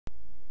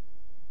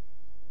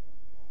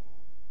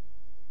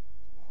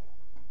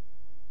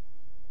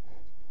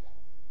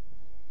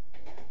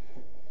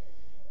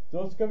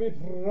Då ska vi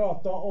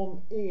prata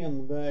om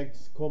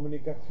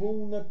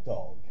envägskommunikation ett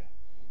tag.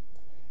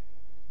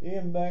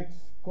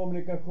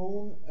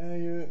 Envägskommunikation är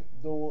ju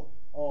då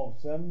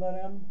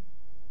avsändaren,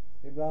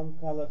 ibland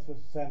kallas för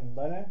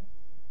sändare,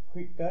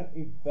 skickar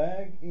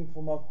iväg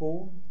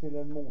information till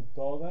en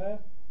mottagare.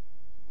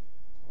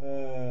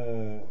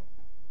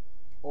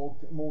 Och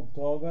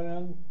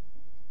mottagaren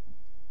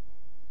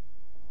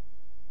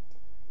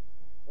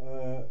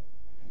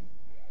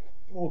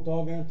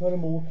tar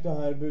emot det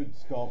här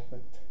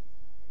budskapet.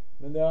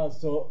 Men det är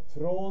alltså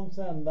från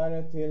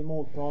sändare till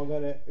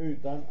mottagare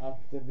utan att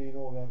det blir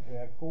någon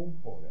reaktion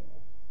på det.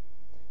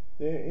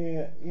 Det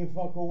är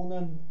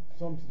informationen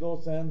som då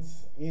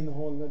sänds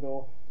innehåller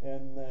då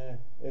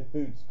ett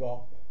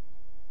budskap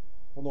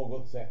på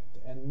något sätt.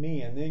 En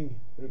mening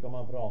brukar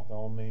man prata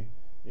om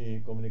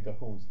i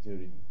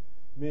kommunikationsteori.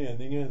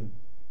 Meningen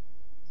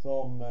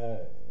som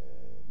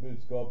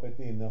budskapet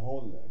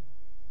innehåller.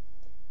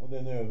 Och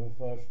den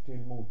överförs till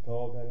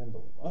mottagaren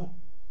då.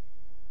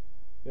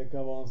 Det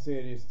kan vara en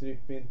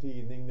seriestripp i en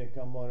tidning, det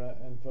kan vara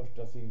en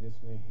första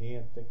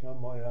sidesnyhet, det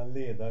kan vara en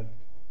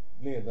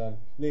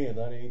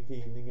ledare i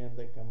tidningen,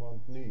 det kan vara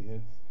ett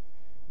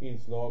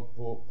nyhetsinslag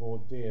på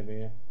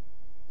tv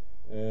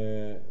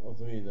och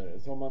så vidare.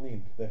 Som man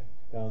inte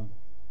kan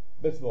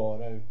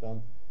besvara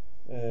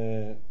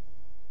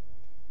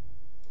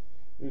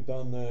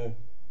utan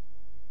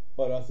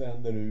bara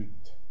sänder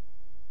ut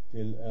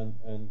till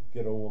en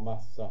grå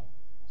massa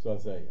så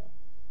att säga.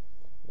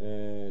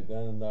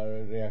 Den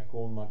där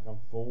reaktion man kan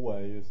få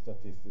är ju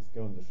statistiska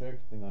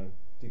undersökningar,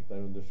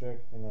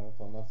 tittarundersökningar och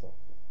sådana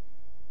saker.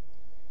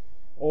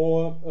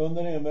 Och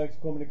under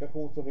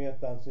envägskommunikation så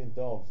vet alltså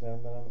inte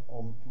avsändaren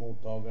om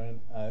mottagaren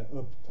är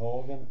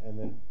upptagen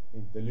eller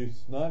inte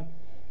lyssnar,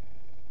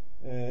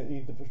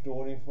 inte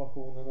förstår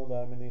informationen och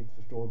därmed inte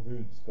förstår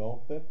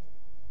budskapet.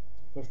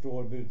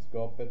 Förstår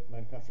budskapet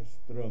men kanske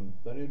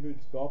struntar i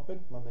budskapet.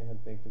 Man är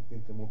helt enkelt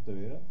inte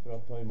motiverad för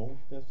att ta emot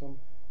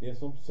det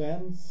som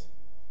sänds.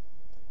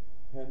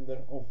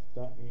 Händer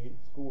ofta i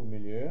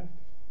skolmiljö,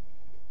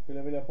 skulle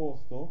jag vilja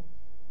påstå.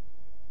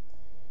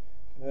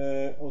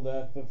 Och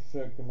därför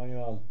försöker man ju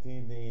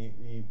alltid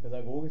i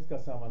pedagogiska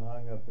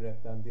sammanhang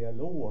upprätta en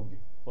dialog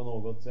på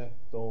något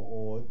sätt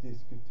och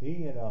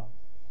diskutera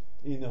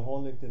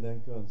innehållet i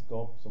den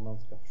kunskap som man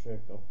ska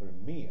försöka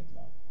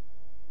förmedla.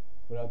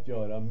 För att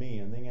göra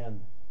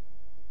meningen,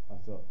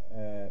 alltså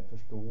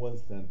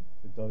förståelsen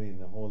utav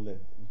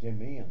innehållet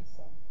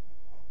gemensam.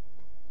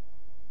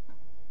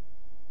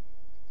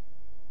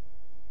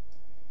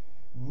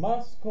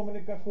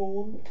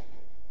 Masskommunikation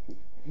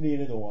blir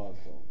det då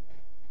alltså.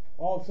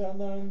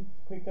 Avsändaren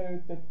skickar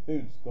ut ett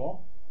budskap,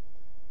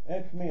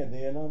 ett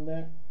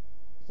meddelande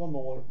som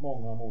når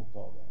många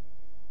mottagare.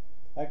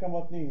 Här kan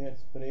vara ett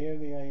nyhetsbrev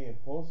via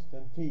e-post,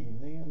 en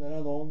tidning, en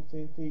annons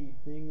i en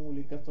tidning,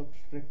 olika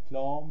sorts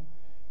reklam,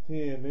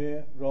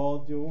 tv,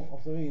 radio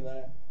och så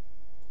vidare.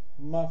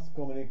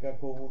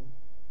 Masskommunikation,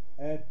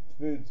 ett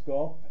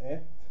budskap,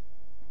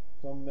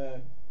 som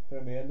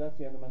förmedlas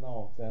genom en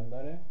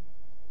avsändare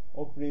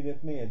och blir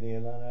ett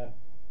meddelande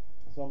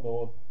som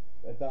då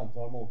ett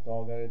antal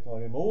mottagare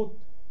tar emot.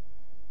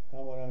 Det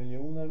kan vara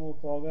miljoner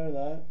mottagare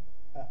där.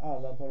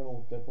 Alla tar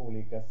emot det på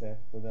olika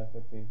sätt och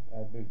därför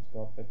är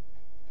budskapet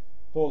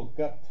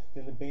tolkat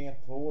till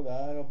B2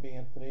 där och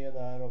B3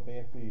 där och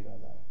B4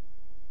 där.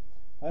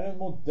 Här är en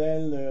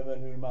modell över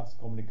hur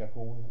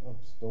masskommunikation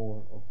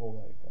uppstår och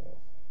påverkar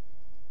oss.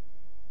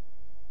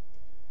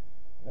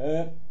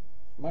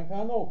 Man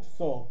kan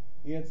också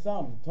i ett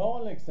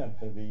samtal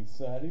exempelvis,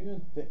 så är det ju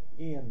inte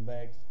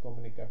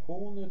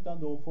envägskommunikation utan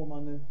då får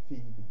man en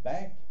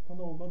feedback på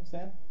något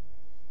sätt.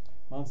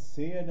 Man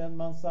ser den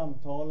man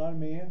samtalar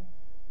med,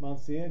 man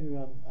ser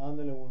hur han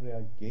eller hon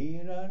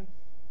reagerar.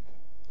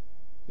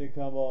 Det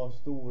kan vara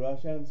stora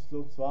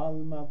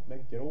känslosvall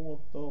med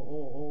gråt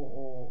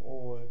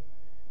och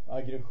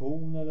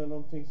aggression eller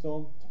någonting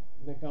sånt.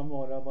 Det kan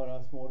vara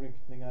bara små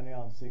ryckningar i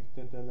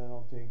ansiktet eller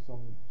någonting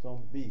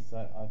som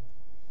visar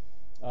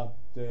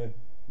att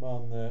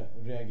man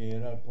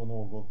reagerar på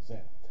något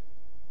sätt.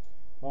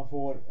 Man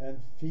får en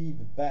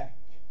feedback.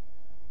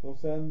 Då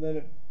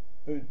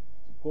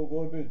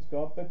går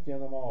budskapet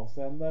genom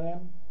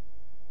avsändaren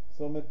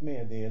som ett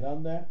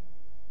meddelande,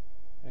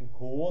 en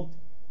kod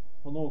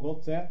på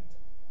något sätt.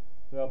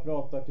 Då jag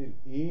pratar till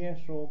er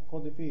så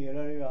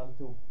kodifierar jag ju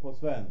alltihop på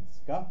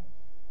svenska.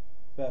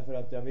 Därför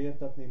att jag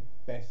vet att ni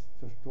bäst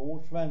förstår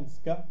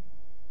svenska.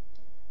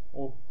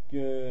 Och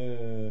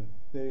det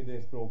är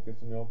det språket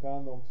som jag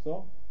kan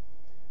också.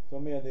 Så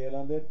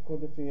meddelandet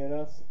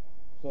kodifieras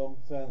som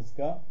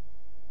svenska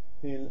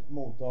till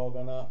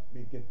mottagarna,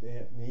 vilket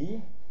är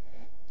ni.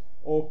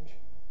 Och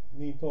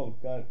ni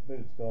tolkar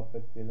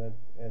budskapet till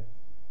ett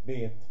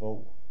B2.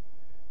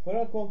 För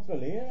att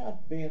kontrollera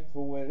att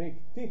B2 är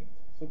riktigt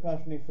så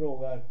kanske ni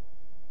frågar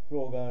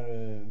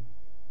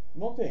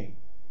någonting.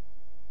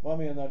 Vad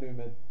menar du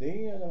med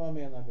det eller vad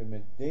menar du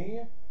med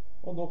det?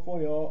 Och då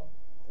får jag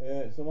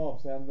som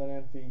avsändare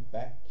en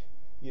feedback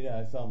i det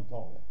här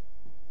samtalet.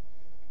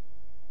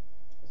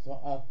 Så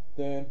att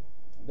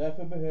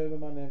Därför behöver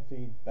man en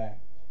feedback.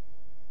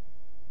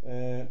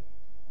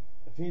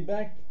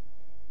 Feedback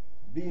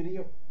blir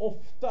ju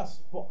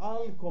oftast på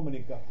all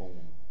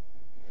kommunikation.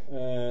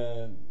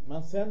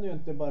 Man sänder ju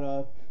inte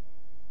bara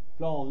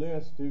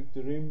planlöst ut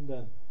i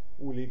rymden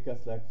olika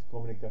slags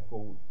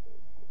kommunikation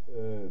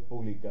på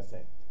olika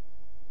sätt.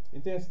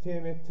 Inte ens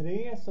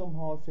TV3 som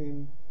har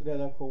sin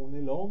redaktion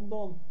i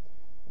London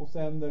och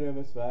sänder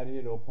över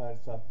Sverige då per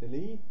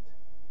satellit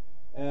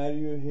är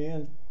ju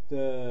helt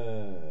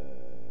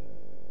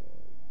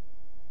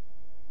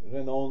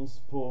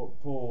renons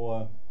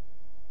på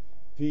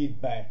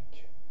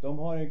feedback. De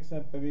har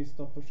exempelvis,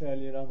 de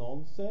försäljer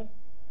annonser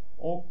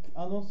och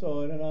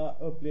annonsörerna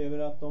upplever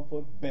att de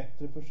får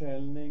bättre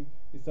försäljning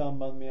i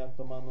samband med att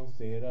de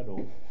annonserar då,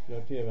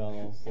 gör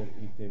tv-annonser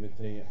i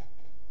TV3.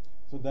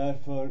 Så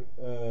därför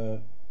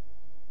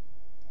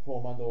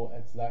får man då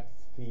ett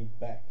slags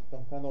feedback.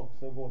 De kan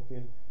också gå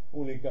till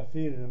olika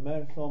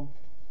firmor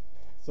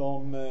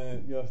som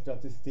gör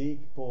statistik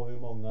på hur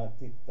många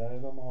tittare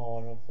de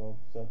har och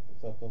så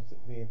att de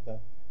vet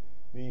att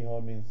vi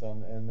har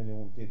minsann 1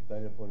 miljon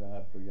tittare på det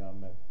här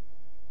programmet.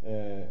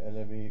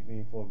 Eller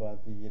vi får bara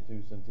 10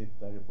 000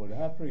 tittare på det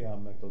här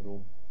programmet, och då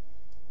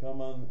kan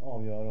man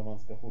avgöra om man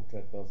ska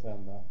fortsätta att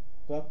sända.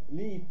 Så att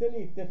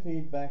lite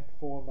feedback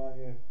får man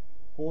ju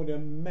på det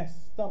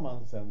mesta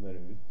man sänder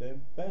ut. Det är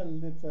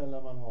väldigt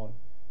sällan man har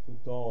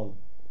total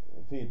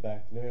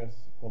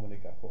feedbacklös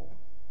kommunikation.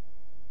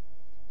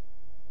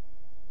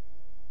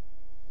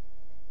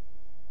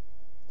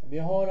 Vi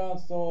har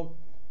alltså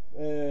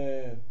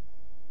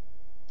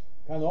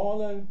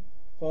kanaler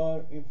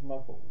för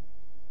information.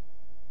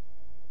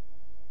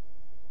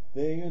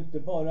 Det är ju inte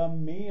bara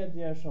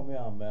medier som vi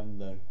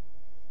använder.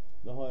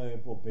 Det har jag ju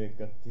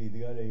påpekat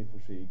tidigare i och för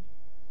sig.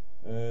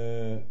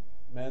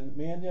 Men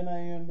medierna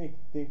är ju en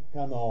viktig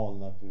kanal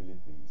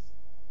naturligtvis.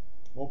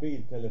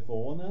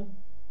 Mobiltelefonen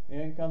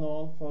är en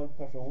kanal för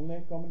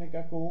personlig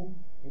kommunikation,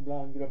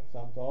 ibland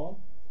gruppsamtal.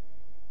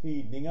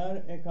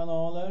 Tidningar är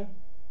kanaler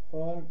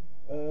för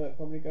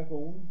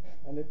kommunikation,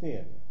 eller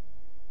tv.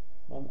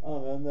 Man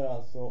använder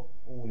alltså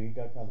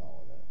olika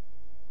kanaler.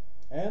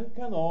 En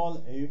kanal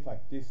är ju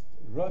faktiskt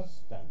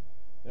rösten.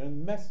 Det är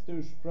den mest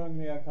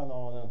ursprungliga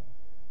kanalen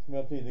som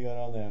jag tidigare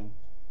har nämnt.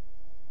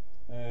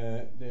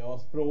 Det är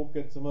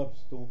språket som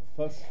uppstod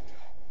först.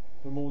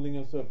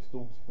 Förmodligen så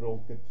uppstod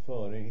språket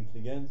före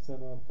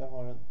intelligensen, och att det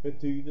har en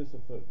betydelse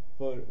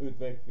för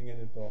utvecklingen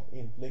utav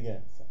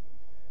intelligensen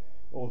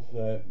hos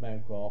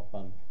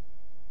människoapan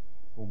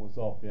Homo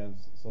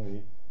sapiens som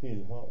vi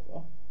tillhör.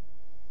 Va?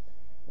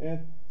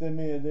 Ett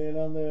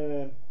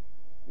meddelande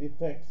i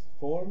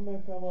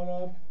textform kan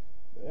vara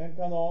en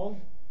kanal.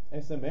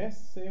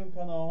 SMS är en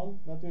kanal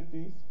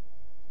naturligtvis.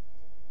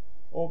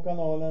 Och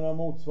kanalerna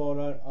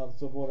motsvarar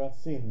alltså våra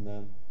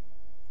sinnen.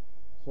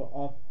 Så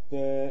att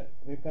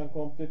vi kan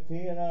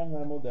komplettera den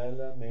här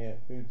modellen med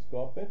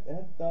budskapet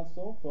 1,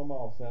 alltså som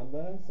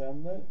avsändaren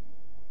sänder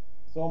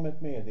som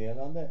ett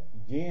meddelande.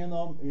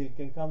 Genom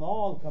vilken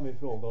kanal kan vi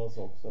fråga oss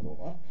också då,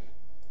 va?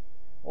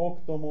 Och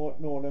då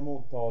når det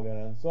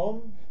mottagaren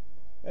som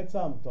ett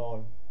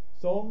samtal,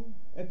 som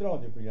ett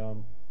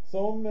radioprogram,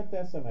 som ett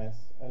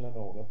SMS eller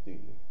något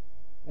dylikt.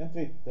 Ett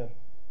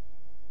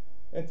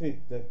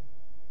Twitter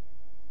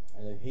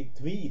eller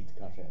tweet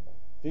kanske heter.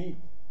 Tweet.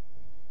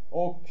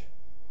 Och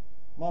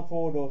man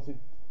får då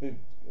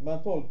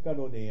man tolkar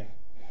då det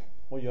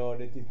och gör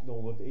det till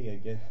något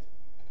eget,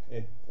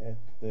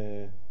 ett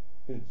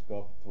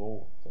budskap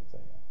 2 så att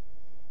säga.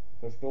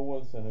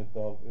 Förståelsen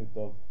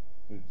utav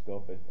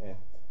budskapet 1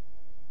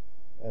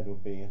 är då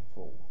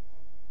B2.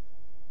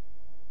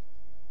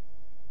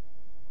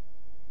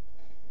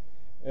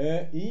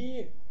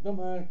 I de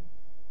här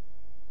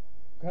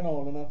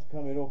kanalerna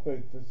kan vi råka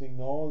ut för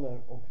signaler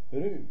och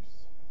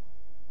brus.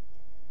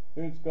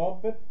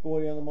 Budskapet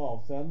går genom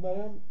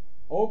avsändaren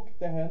och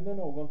det händer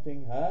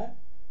någonting här.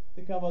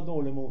 Det kan vara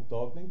dålig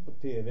mottagning på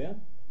tv.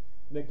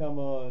 Det kan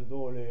vara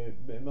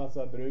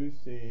massa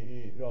brus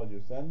i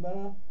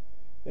radiosändarna.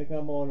 Det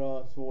kan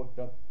vara svårt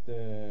att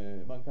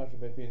man kanske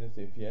befinner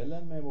sig i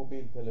fjällen med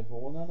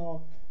mobiltelefonen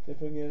och det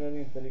fungerar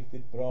inte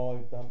riktigt bra,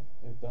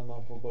 utan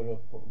man får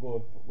gå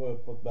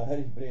upp på ett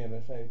berg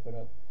bredvid sig för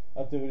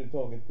att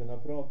överhuvudtaget kunna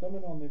prata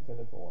med någon i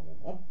telefonen.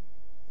 Ja?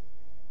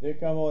 Det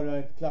kan vara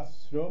ett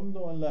klassrum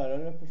då en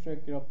lärare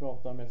försöker att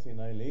prata med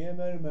sina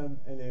elever, men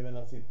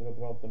eleverna sitter och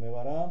pratar med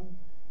varann.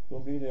 Då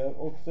blir det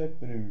också ett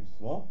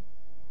brus, va?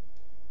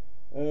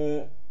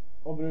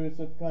 Och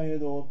bruset kan ju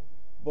då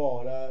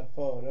vara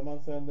före man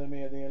sänder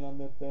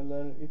meddelandet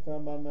eller i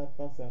samband med att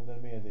man sänder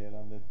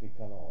meddelandet i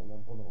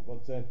kanalen på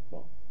något sätt, va?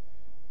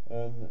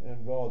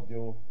 En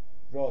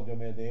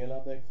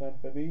radiomeddelande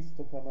exempelvis,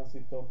 då kan man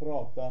sitta och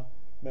prata,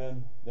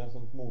 men den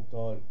som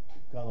mottar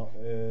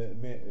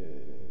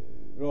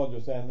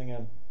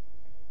radiosändningen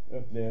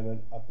upplever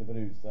att det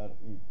brusar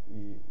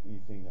i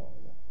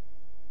signalen.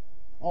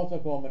 Och så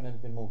kommer den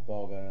till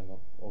mottagaren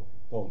och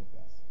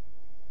tolkas.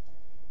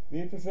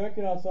 Vi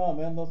försöker alltså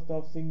använda oss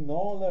av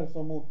signaler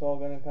som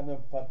mottagaren kan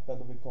uppfatta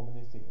då vi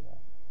kommunicerar.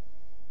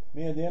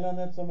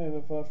 Meddelandet som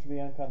överförs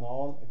via en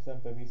kanal,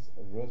 exempelvis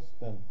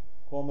rösten,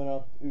 kommer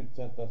att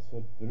utsättas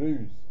för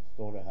brus,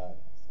 står det här.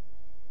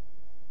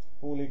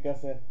 På olika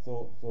sätt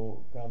så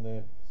kan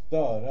det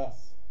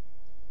störas.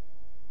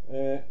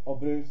 Och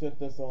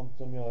bruset är sånt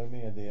som gör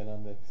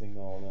meddelandet,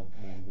 signalen,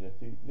 mindre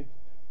tydligt.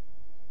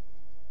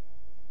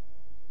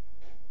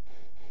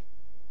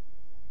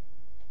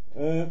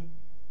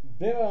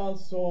 Det var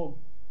alltså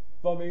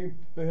vad vi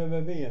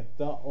behöver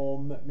veta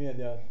om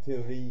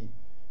mediateori.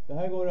 Det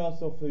här går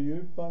alltså att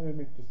fördjupa hur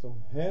mycket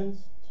som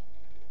helst.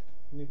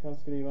 Ni kan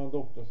skriva en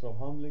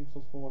doktorsavhandling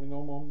så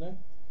småningom om det.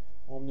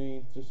 Om ni är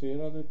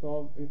intresserade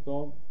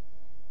utav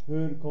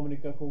hur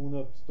kommunikation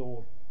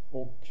uppstår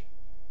och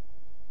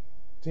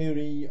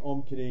teori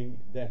omkring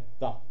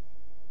detta.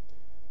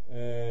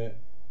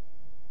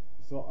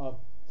 Så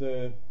att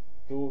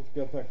då ska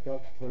jag tacka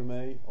för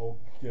mig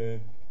och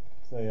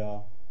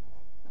säga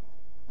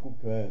god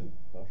kväll,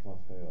 kanske man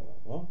ska göra,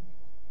 va?